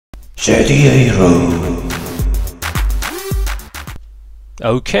SirTeoHero.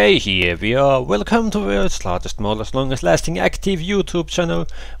 Okay, here we are. Welcome to the world's largest, smallest, longest lasting active YouTube channel.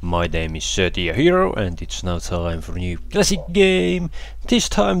 My name is SirTeoHero and it's now time for a new classic game. This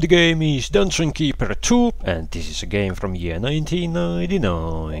time the game is Dungeon Keeper 2 and this is a game from year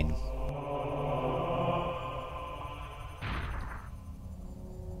 1999.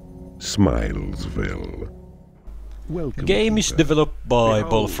 Smilesville. The game is developed by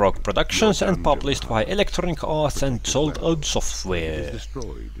Bullfrog Productions and published by Electronic Arts and sold out software.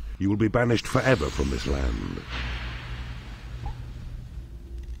 You will be banished forever from this land.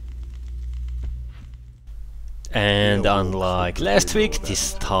 And unlike last week,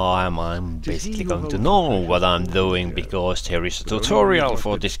 this time I'm basically going to know what I'm doing because there is a tutorial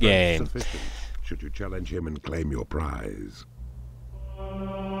for this game. Should you challenge him and claim your prize?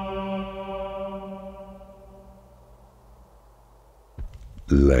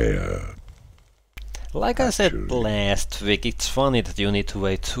 Layer. Like I said last week, it's funny that you need to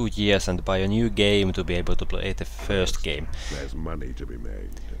wait 2 years and buy a new game to be able to play the first game. There's money to be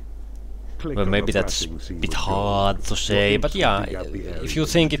made. Well, maybe that's a bit hard to say, but yeah, if you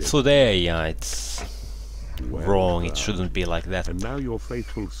think it's today, yeah, it's wrong, it shouldn't be like that. And now your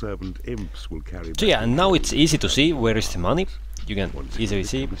faithful servant imps will carry. So yeah, and now it's easy to see where is the money. You can easily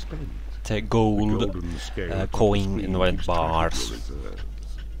see the gold coin in white bars.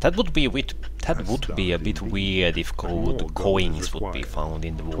 That would be a bit weird if gold coins would be found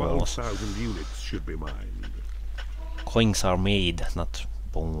in the walls. 12,000 units should be mined. Coins are made, not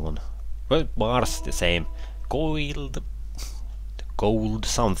born. Well, bars the same. Gold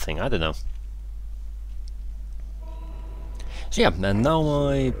something, I don't know. So yeah, and now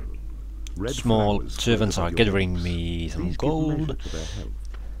my small servants are gathering me some gold.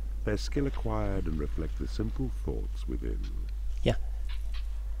 Their skill acquired and reflect the simple thoughts within. Yeah.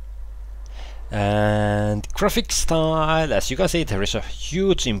 And graphic style, as you can see, there is a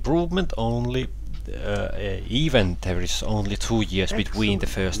huge improvement. Only even there is only 2 years between the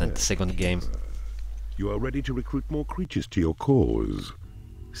first and the second game. You are ready to recruit more creatures to your cause.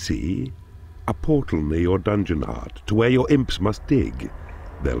 See? A portal near your dungeon heart, to where your imps must dig.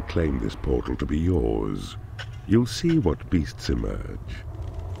 They'll claim this portal to be yours. You'll see what beasts emerge.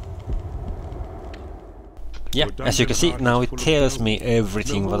 Yeah, as you can see, now it tells me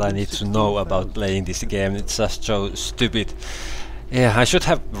everything what I need to know about playing this game. It's just so stupid. Yeah, I should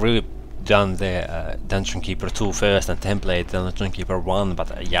have really done the Dungeon Keeper 2 first and then played Dungeon Keeper 1,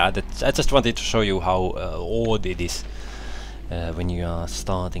 but yeah, I just wanted to show you how odd it is when you are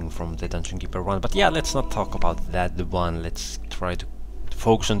starting from the Dungeon Keeper 1. But yeah, let's not talk about that one, let's try to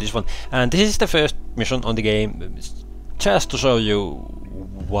focus on this one. And this is the first mission on the game, just to show you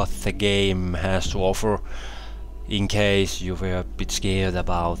what the game has to offer, in case you were a bit scared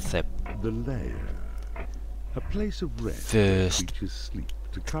about the lair, a place of rest first sleep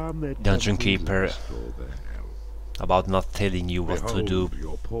to calm their Dungeon Keeper, about not telling you what to do.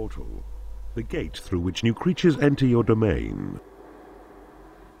 Your portal, the gate through which new creatures enter your domain.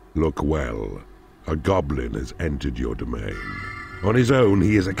 Look well, a goblin has entered your domain. On his own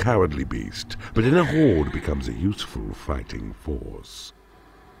he is a cowardly beast, but in a horde becomes a useful fighting force.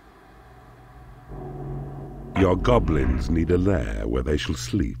 Your goblins need a lair where they shall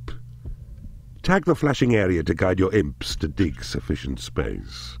sleep. Tag the flashing area to guide your imps to dig sufficient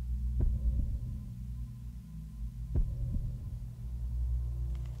space.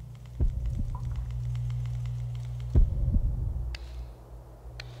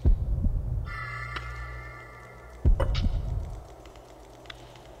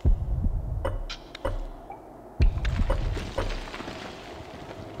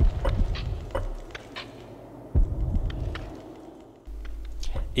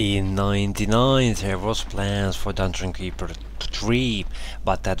 In '99 there was plans for Dungeon Keeper 3,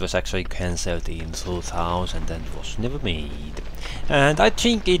 but that was actually cancelled in 2000 and was never made. And I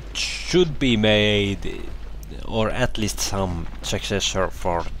think it should be made, or at least some successor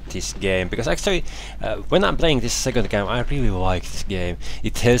for this game, because actually when I'm playing this second game I really like this game.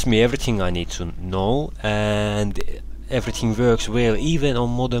 It tells me everything I need to know and everything works well even on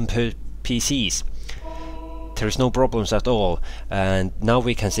modern PCs. There is no problems at all, and now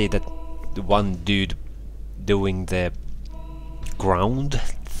we can see that the one dude doing the ground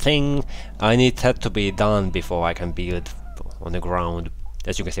thing, I need that to be done before I can build on the ground.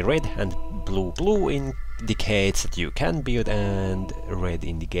 As you can see, red and blue indicates that you can build and red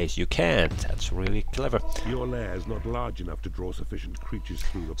indicates you can't. That's really clever. Your lair is not large enough to draw sufficient creatures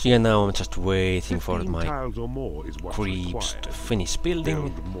through the. So yeah, now I'm just waiting for my tiles or more is creeps to finish building.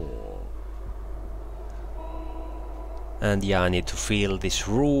 Build more. And yeah, I need to fill this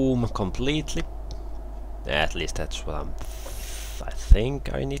room completely. At least that's what I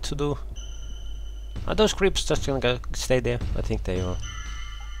think I need to do. Are those creeps just gonna stay there? I think they are.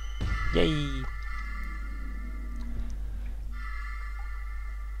 Yay!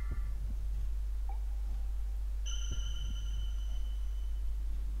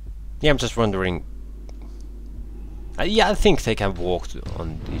 Yeah, I'm just wondering. Yeah, I think they can walk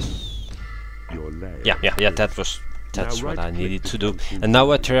on this. Yeah. That's what I needed to do. And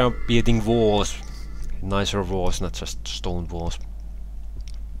now I try building walls, nicer walls, not just stone walls.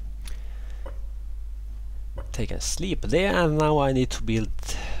 They can sleep there, and now I need to build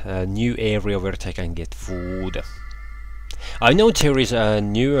a new area where they can get food. I know there is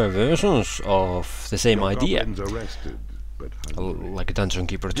newer versions of the same idea. Like Dungeon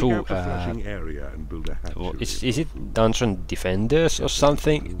Keeper 2. Is it Dungeon Defenders or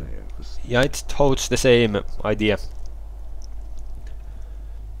something? Yeah, it holds the same idea.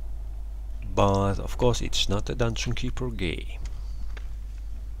 But of course it's not a Dungeon Keeper game.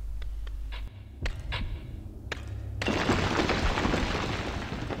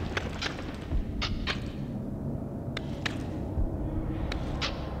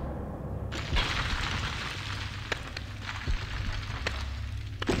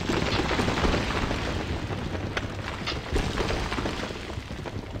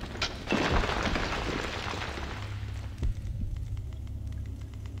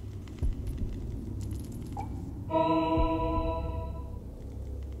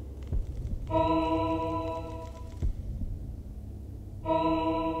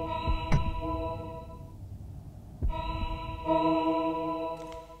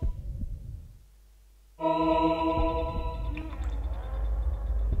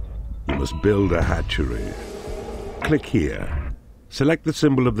 You must build a hatchery. Click here. Select the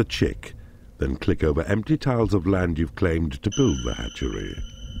symbol of the chick, then click over empty tiles of land you've claimed to build the hatchery.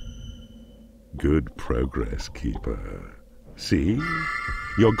 Good progress, Keeper. See?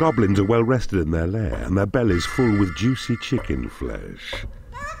 Your goblins are well rested in their lair, and their bellies full with juicy chicken flesh.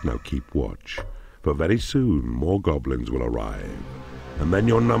 Now keep watch, for very soon more goblins will arrive, and then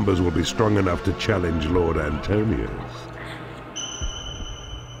your numbers will be strong enough to challenge Lord Antonius.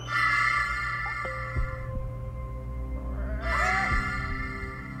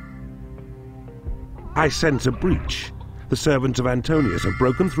 I sense a breach. The servants of Antonius have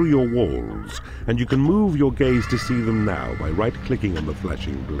broken through your walls, and you can move your gaze to see them now by right-clicking on the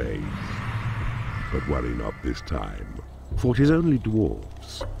flashing blaze. But worry not this time, for 'tis only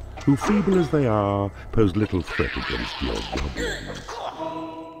dwarfs, who, feeble as they are, pose little threat against your goblins.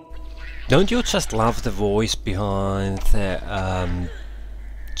 Don't you just love the voice behind the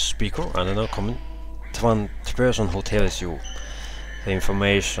speaker? I don't know, the person who tells you the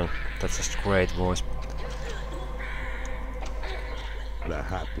information. That's just a great voice. The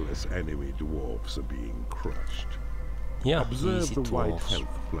hapless enemy dwarfs are being crushed. Yeah, observe the white dwarfs.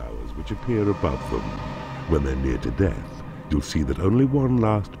 health flowers which appear above them. When they're near to death, you'll see that only one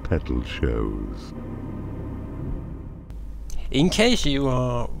last petal shows. In case you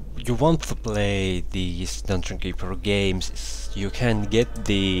want to play these Dungeon Keeper games, you can get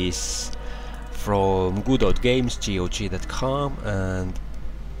these from goodoldgames.gog.com, and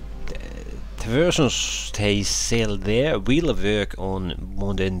the versions they sell there will work on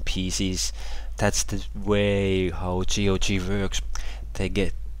modern PCs. That's the way how GOG works. They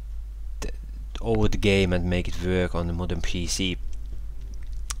get the old game and make it work on the modern PC.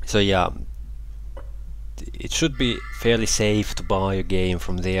 So yeah, it should be fairly safe to buy a game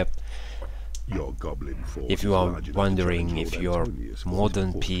from there. Your goblin force If you are wondering if your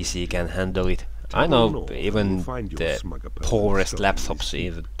modern PC can handle it. I know even the poorest laptops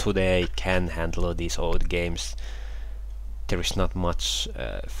even today can handle these old games. There is not much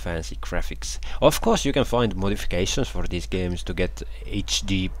fancy graphics. Of course you can find modifications for these games to get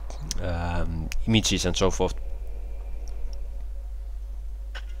HD images and so forth.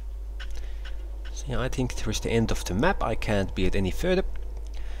 So yeah, I think there is the end of the map. I can't build any further.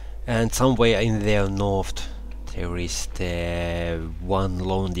 And somewhere in there north there is the one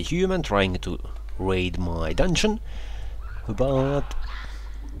lonely human trying to raid my dungeon. But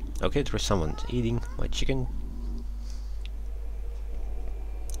okay, there is someone eating my chicken.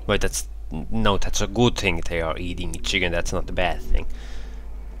 Wait, that's a good thing. They are eating chicken. That's not a bad thing.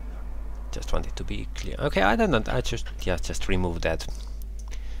 Just wanted to be clear. Okay, I don't know. I just remove that.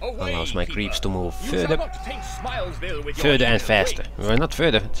 Allows my creeps to move further and faster. Well, not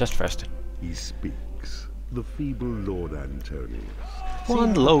further, just faster. He speaks, the feeble Lord Antonius.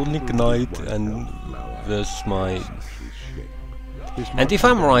 One lonely night, and there's my And if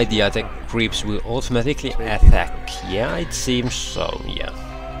I'm right, yeah, the creeps will automatically attack. Yeah, it seems so, yeah.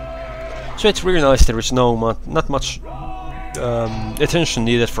 So it's really nice, there is not much attention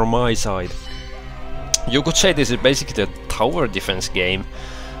needed from my side. You could say this is basically a tower defense game,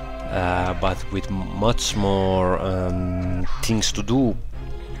 but with much more things to do.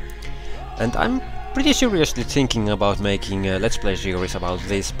 And I'm pretty seriously thinking about making a Let's Play series about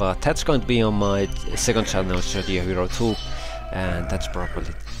this, but that's going to be on my second channel, SirTeoHero 2, and that's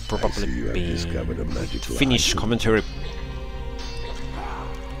probably being Finnish commentary.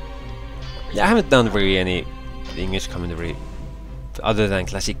 Yeah, I haven't done really any English commentary other than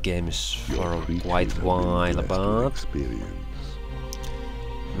classic games for quite a while, but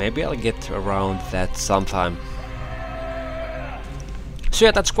maybe I'll get around that sometime. So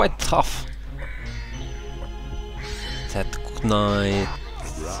yeah, that's quite tough. That knight.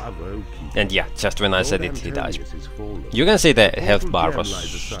 And yeah, just when I said it, he dies. You can see the health bar was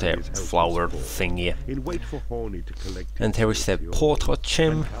the flower thingy. And here is the portal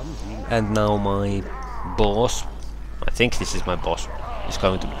gem. And now my boss, I think this is my boss, is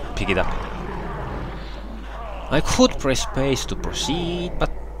going to pick it up. I could press space to proceed, but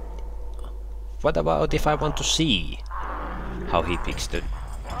what about if I want to see how he picks the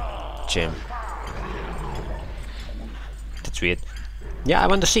gem? That's weird. Yeah, I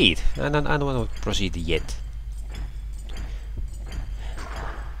want to see it. I don't want to proceed yet.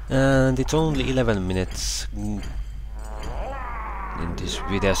 And it's only 11 minutes in this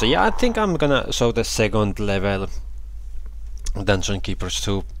video. So yeah, I think I'm gonna show the second level Dungeon Keepers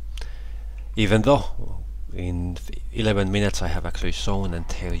 2. Even though in 11 minutes I have actually shown and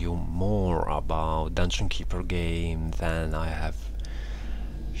tell you more about Dungeon Keeper game than I have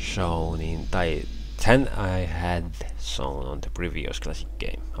shown in 10 I had shown on the previous classic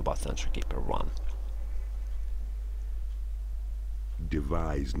game about Dungeon Keeper 1.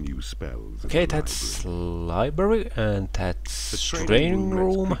 Devise new spells. Okay, that's library and that's training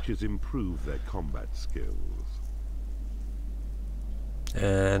room. Improve their combat skills.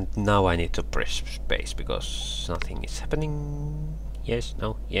 And now I need to press space because nothing is happening. Yes,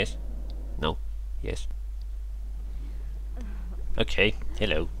 no, yes, no, yes. Okay,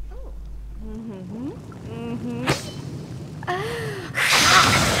 hello.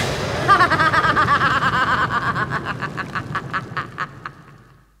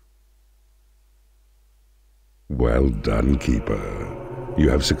 Well done, Keeper. You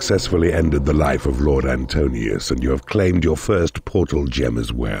have successfully ended the life of Lord Antonius, and you have claimed your first portal gem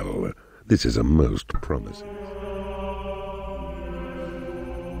as well. This is a most promising.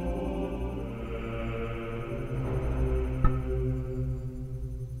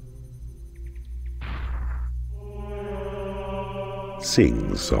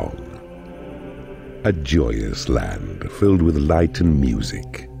 Sing Song. A joyous land filled with light and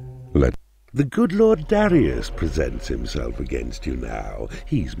music. The good Lord Darius presents himself against you now.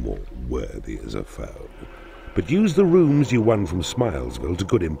 He's more worthy as a foe. But use the rooms you won from Smilesville to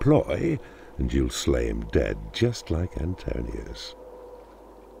good employ, and you'll slay him dead just like Antonius.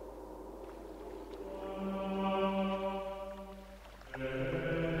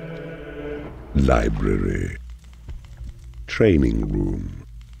 Library. Training room.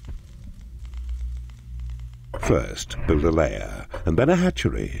 First, build a lair, and then a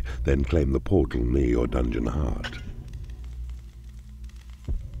hatchery, then claim the portal near your dungeon heart.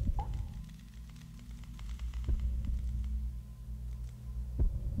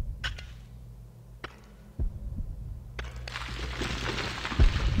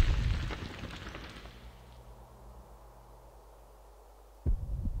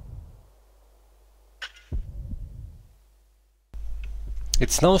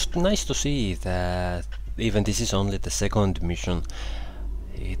 It's nice to see that even this is only the second mission.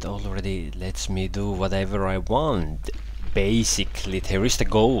 It already lets me do whatever I want. Basically, there is the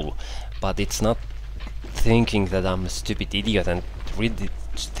goal, but it's not thinking that I'm a stupid idiot and really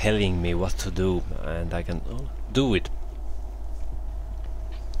telling me what to do, and I can do it.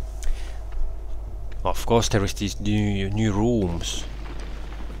 Of course, there is these new rooms.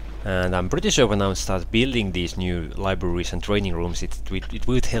 And I'm pretty sure when I start building these new libraries and training rooms, it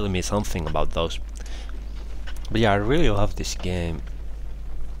will tell me something about those. But yeah, I really love this game.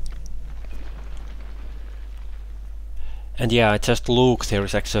 And yeah, I just looked, there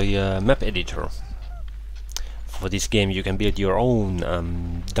is actually a map editor. For this game you can build your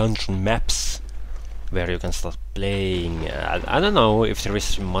own dungeon maps, where you can start playing. I don't know if there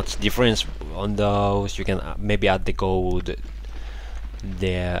is much difference on those. You can maybe add the code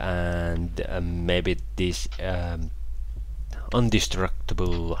there, and maybe these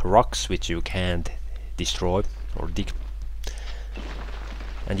indestructible rocks which you can't destroy or dig.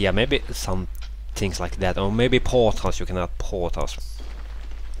 And yeah, maybe some things like that, or maybe portals. You can add portals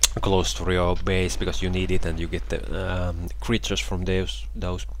close to your base because you need it, and you get the creatures from those.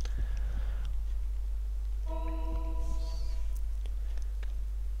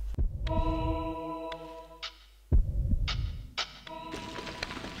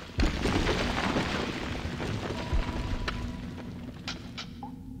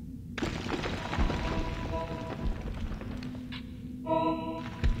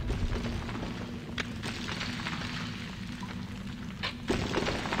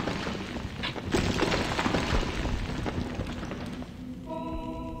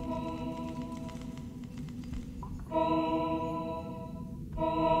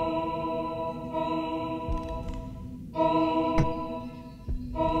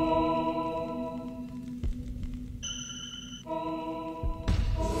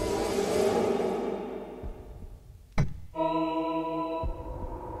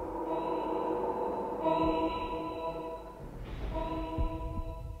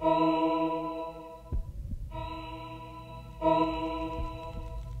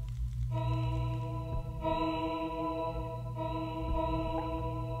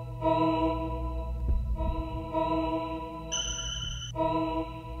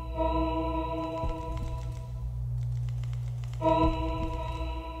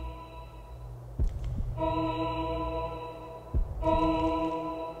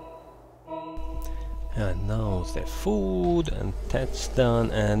 And now the food, and that's done,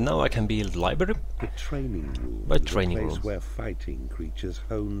 and now I can build library. The training room By is training a place room. where fighting creatures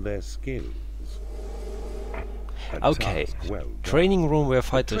hone their skills. A Okay, task well done. training room where The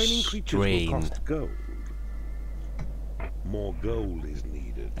fighters training creatures will train. cost gold. More gold is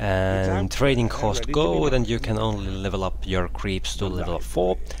needed. And It's out trading there, cost ready to be gold, and done. you can only level up your creeps to The level library,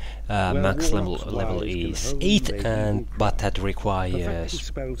 4. Max level warlocks' wives is can hone 8, their and evil but craft. that requires Perfecting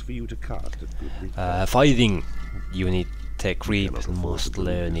spells for you to cast at good return. fighting. You need the creep cannot afford must to build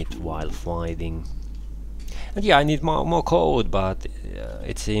learn this it room. while fighting. And yeah, I need more code, but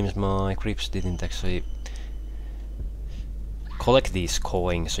it seems my creeps didn't actually collect these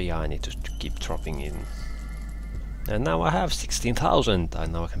coins, so yeah, I need to keep dropping in. And now I have 16,000,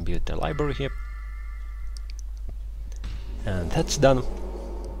 and now I can build the library here. And that's done.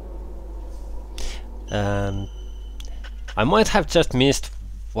 I might have just missed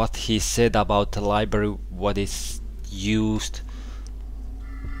what he said about the library, what is used.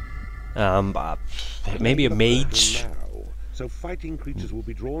 But maybe a mage, Now, so fighting creatures will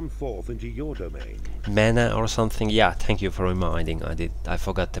be drawn forth into your domain. mana or something. Yeah, thank you for reminding. I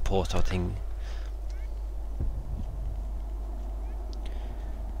forgot the portal thing.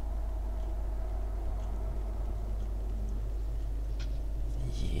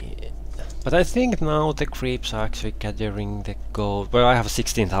 But I think now the creeps are actually gathering the gold. Well, I have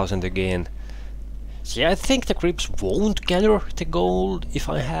 16,000 again. See, I think the creeps won't gather the gold if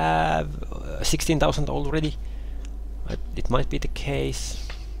I have 16,000 already. But it might be the case.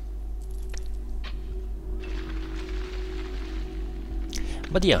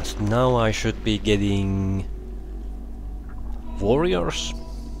 But yes, now I should be getting warriors.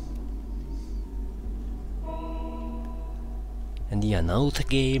 And yeah, now the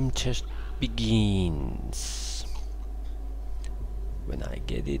game just begins. When I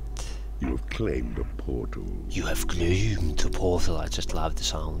get it. You have claimed a portal. You have claimed the portal. I just love the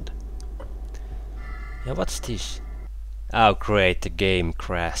sound. Yeah, what's this? Oh great, the game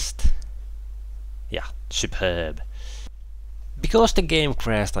crashed. Yeah, superb. Because the game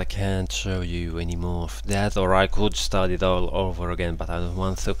crashed, I can't show you any more of that, or I could start it all over again, but I don't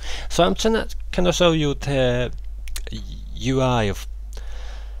want to. So I'm gonna show you the UI of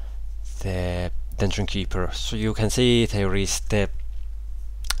the Dungeon Keeper. So you can see there is the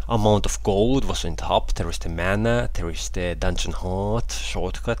amount of gold was in top, there is the mana, there is the dungeon heart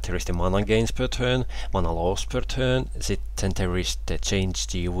shortcut, there is the mana gains per turn, mana loss per turn, then there is the change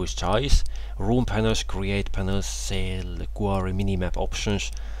the UI size, room panels, create panels, sale, quarry, minimap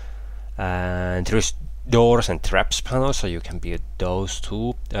options, and there is doors and traps panels, so you can build those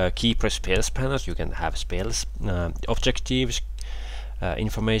too. Keeper spells panels, you can have spells, objectives,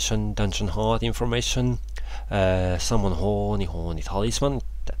 information, dungeon heart information, summon horny talisman,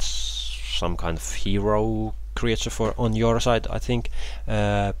 that's some kind of hero creature for on your side, I think.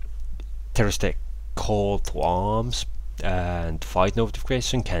 There is the call to arms and fight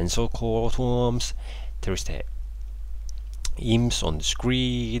notification, cancel call to arms. There is the imps on the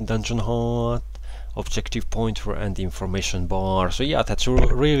screen, dungeon heart, objective pointer and information bar. So yeah, that's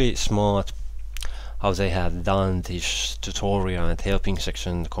really smart how they have done this tutorial and helping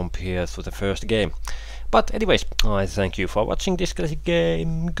section compared to the first game. But anyways, I thank you for watching this classic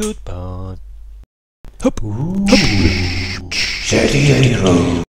game. Goodbye. Hop. SirTeoHero.